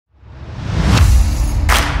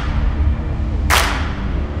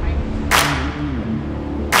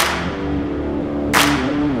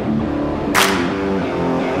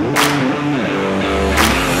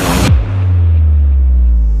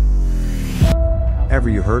Ever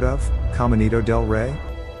you heard of Caminito del Rey?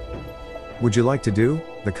 Would you like to do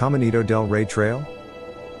the Caminito del Rey trail?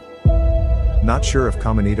 Not sure if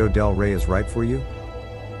Caminito del Rey is right for you?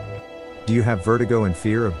 Do you have vertigo and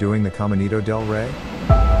fear of doing the Caminito del Rey?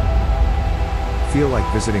 Feel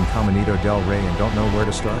like visiting Caminito del Rey and don't know where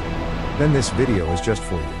to start? Then this video is just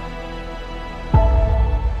for you.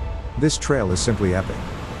 This trail is simply epic.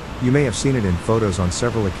 You may have seen it in photos on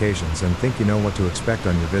several occasions and think you know what to expect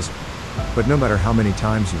on your visit. But no matter how many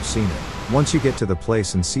times you've seen it, once you get to the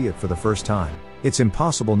place and see it for the first time, it's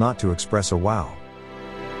impossible not to express a wow.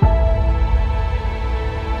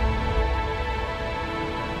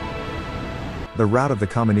 The route of the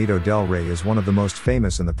Caminito del Rey is one of the most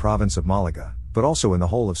famous in the province of Malaga, but also in the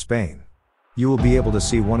whole of Spain. You will be able to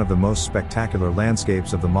see one of the most spectacular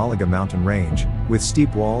landscapes of the Malaga mountain range, with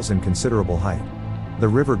steep walls and considerable height. The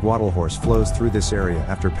river Guadalhorce flows through this area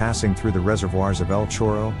after passing through the reservoirs of El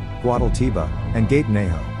Chorro, Guadalteba and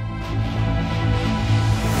Gaitanejo.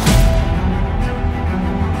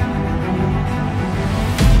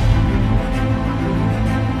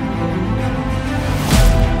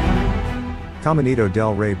 Caminito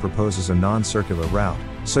del Rey proposes a non-circular route,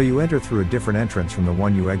 so you enter through a different entrance from the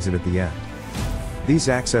one you exit at the end. These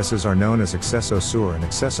accesses are known as Acceso Sur and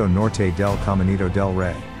Acceso Norte del Caminito del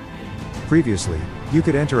Rey. Previously, you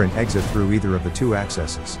could enter and exit through either of the two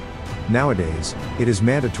accesses. Nowadays, it is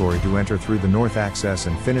mandatory to enter through the north access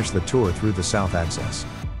and finish the tour through the south access.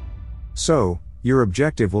 So, your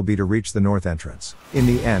objective will be to reach the north entrance. In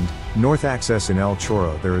the end, north access in El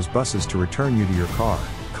Chorro there is buses to return you to your car,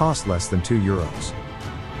 cost less than €2.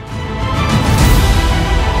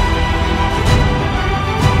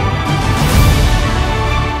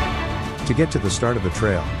 To get to the start of the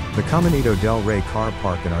trail, the Caminito del Rey car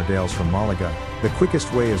park in Ardales from Malaga, the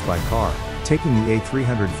quickest way is by car, taking the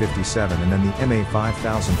A357 and then the MA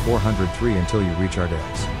 5403 until you reach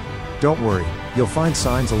Ardales. Don't worry, you'll find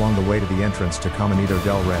signs along the way to the entrance to Caminito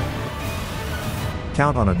del Rey.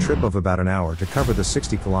 Count on a trip of about an hour to cover the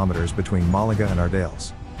 60 kilometers between Malaga and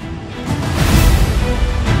Ardales.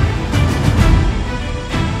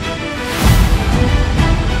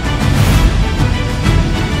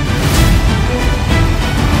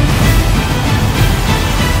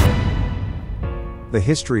 The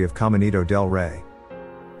history of Caminito del Rey.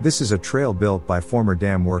 This is a trail built by former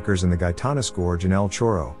dam workers in the Gaitanes gorge in El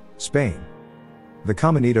Chorro, Spain. The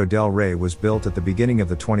Caminito del Rey was built at the beginning of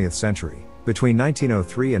the 20th century, between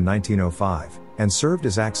 1903 and 1905, and served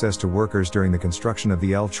as access to workers during the construction of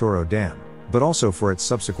the El Chorro Dam, but also for its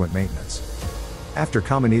subsequent maintenance. After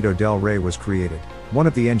Caminito del Rey was created, one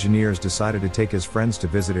of the engineers decided to take his friends to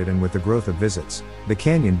visit it, and with the growth of visits, the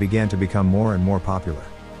canyon began to become more and more popular.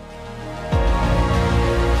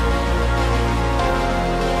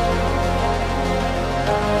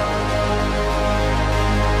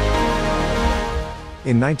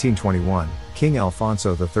 In 1921, King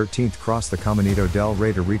Alfonso XIII crossed the Caminito del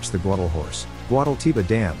Rey to reach the Guadalhorce, Guadalteba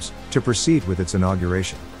dams, to proceed with its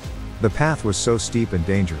inauguration. The path was so steep and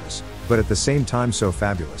dangerous, but at the same time so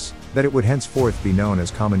fabulous, that it would henceforth be known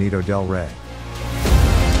as Caminito del Rey.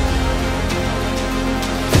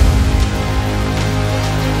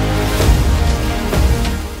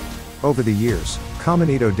 Over the years,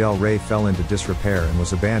 Caminito del Rey fell into disrepair and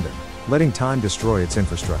was abandoned, letting time destroy its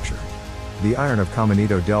infrastructure. The iron of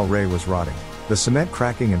Caminito del Rey was rotting, the cement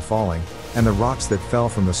cracking and falling, and the rocks that fell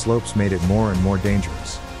from the slopes made it more and more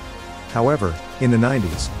dangerous. However, in the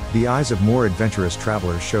 90s, the eyes of more adventurous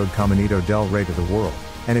travelers showed Caminito del Rey to the world,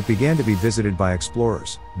 and it began to be visited by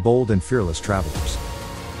explorers, bold and fearless travelers.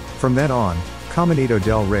 From then on, Caminito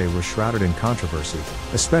del Rey was shrouded in controversy,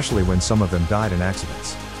 especially when some of them died in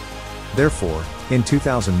accidents. Therefore, in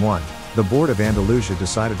 2001, the Board of Andalusia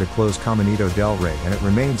decided to close Caminito del Rey, and it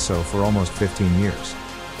remained so for almost 15 years.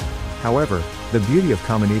 However, the beauty of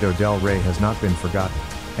Caminito del Rey has not been forgotten,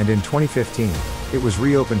 and in 2015, it was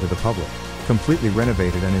reopened to the public, completely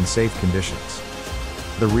renovated and in safe conditions.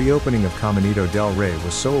 The reopening of Caminito del Rey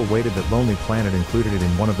was so awaited that Lonely Planet included it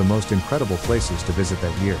in one of the most incredible places to visit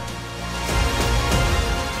that year.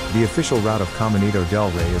 The official route of Caminito del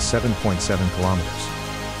Rey is 7.7 kilometers.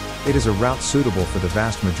 It is a route suitable for the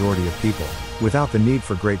vast majority of people, without the need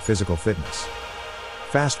for great physical fitness.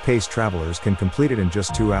 Fast-paced travelers can complete it in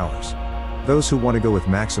just 2 hours. Those who want to go with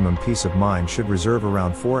maximum peace of mind should reserve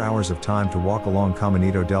around 4 hours of time to walk along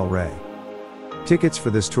Caminito del Rey. Tickets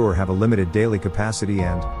for this tour have a limited daily capacity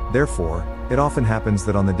and, therefore, it often happens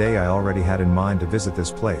that on the day I already had in mind to visit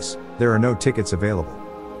this place, there are no tickets available.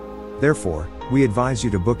 Therefore, we advise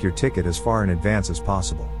you to book your ticket as far in advance as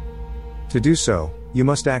possible. To do so, you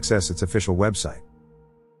must access its official website.